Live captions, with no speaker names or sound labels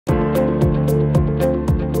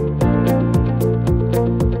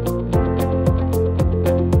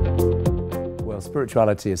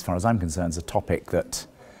Spirituality, as far as I'm concerned, is a topic that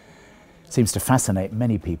seems to fascinate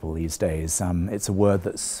many people these days. It's a word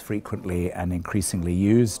that's frequently and increasingly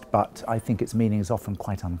used, but I think its meaning is often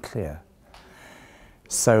quite unclear.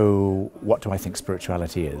 So what do I think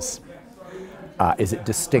spirituality is? Is it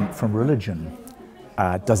distinct from religion?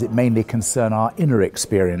 Does it mainly concern our inner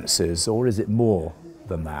experiences, or is it more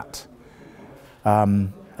than that?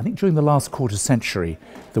 I think during the last quarter century,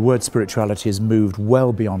 the word spirituality has moved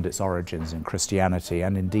well beyond its origins in Christianity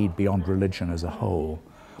and indeed beyond religion as a whole.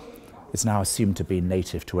 It's now assumed to be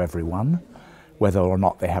native to everyone, whether or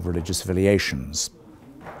not they have religious affiliations.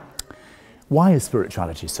 Why is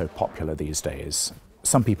spirituality so popular these days?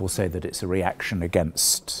 Some people say that it's a reaction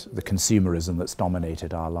against the consumerism that's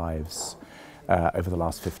dominated our lives over the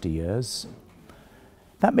last 50 years.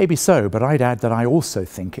 That may be so, but I'd add that I also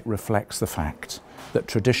think it reflects the fact that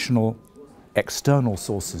traditional external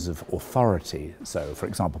sources of authority, so for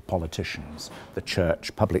example politicians, the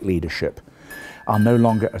church, public leadership, are no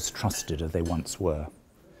longer as trusted as they once were.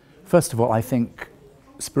 First of all, I think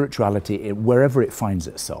spirituality, wherever it finds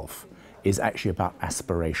itself, is actually about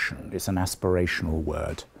aspiration. It's an aspirational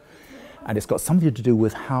word. And it's got something to do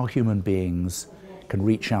with how human beings can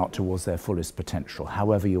reach out towards their fullest potential,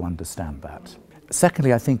 however you understand that.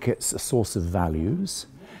 Secondly, I think it's a source of values,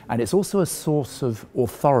 and it's also a source of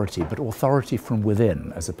authority, but authority from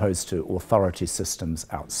within as opposed to authority systems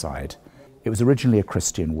outside. It was originally a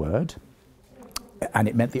Christian word, and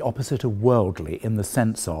it meant the opposite of worldly in the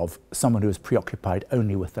sense of someone who was preoccupied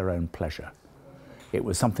only with their own pleasure. It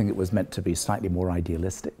was something that was meant to be slightly more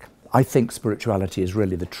idealistic. I think spirituality is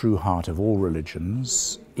really the true heart of all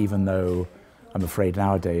religions, even though I'm afraid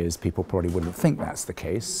nowadays people probably wouldn't think that's the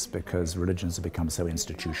case because religions have become so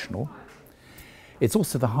institutional. It's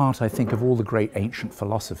also the heart, I think, of all the great ancient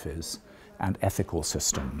philosophies and ethical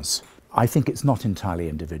systems. I think it's not entirely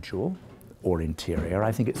individual or interior.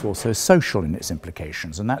 I think it's also social in its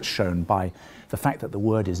implications, and that's shown by the fact that the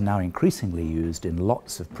word is now increasingly used in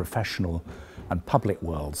lots of professional and public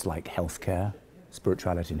worlds like healthcare,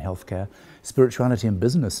 spirituality in healthcare, spirituality in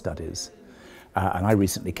business studies. And I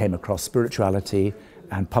recently came across spirituality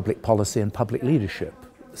and public policy and public leadership.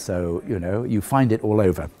 So, you know, you find it all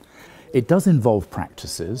over. It does involve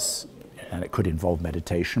practices, and it could involve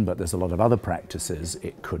meditation, but there's a lot of other practices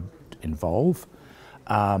it could involve.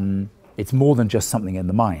 It's more than just something in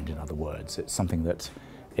the mind, in other words. It's something that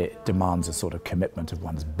it demands a sort of commitment of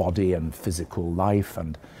one's body and physical life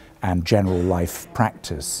and general life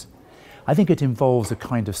practice. I think it involves a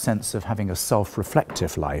kind of sense of having a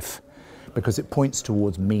self-reflective life because it points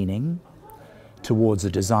towards meaning, towards a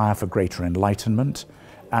desire for greater enlightenment,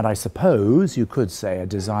 and I suppose you could say a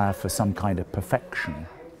desire for some kind of perfection.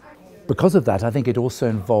 Because of that, I think it also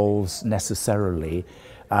involves necessarily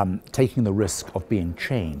taking the risk of being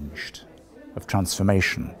changed, of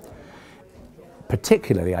transformation.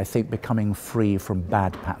 Particularly, I think, becoming free from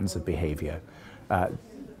bad patterns of behavior.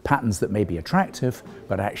 Patterns that may be attractive,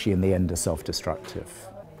 but actually in the end are self-destructive.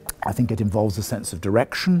 I think it involves a sense of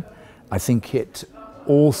direction. I think it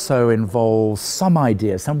also involves some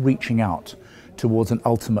idea, some reaching out towards an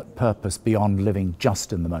ultimate purpose beyond living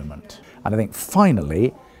just in the moment. And I think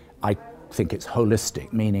finally, I think it's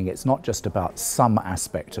holistic, meaning it's not just about some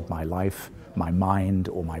aspect of my life, my mind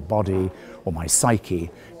or my body or my psyche,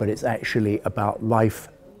 but it's actually about life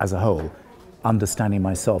as a whole, understanding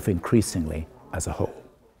myself increasingly as a whole.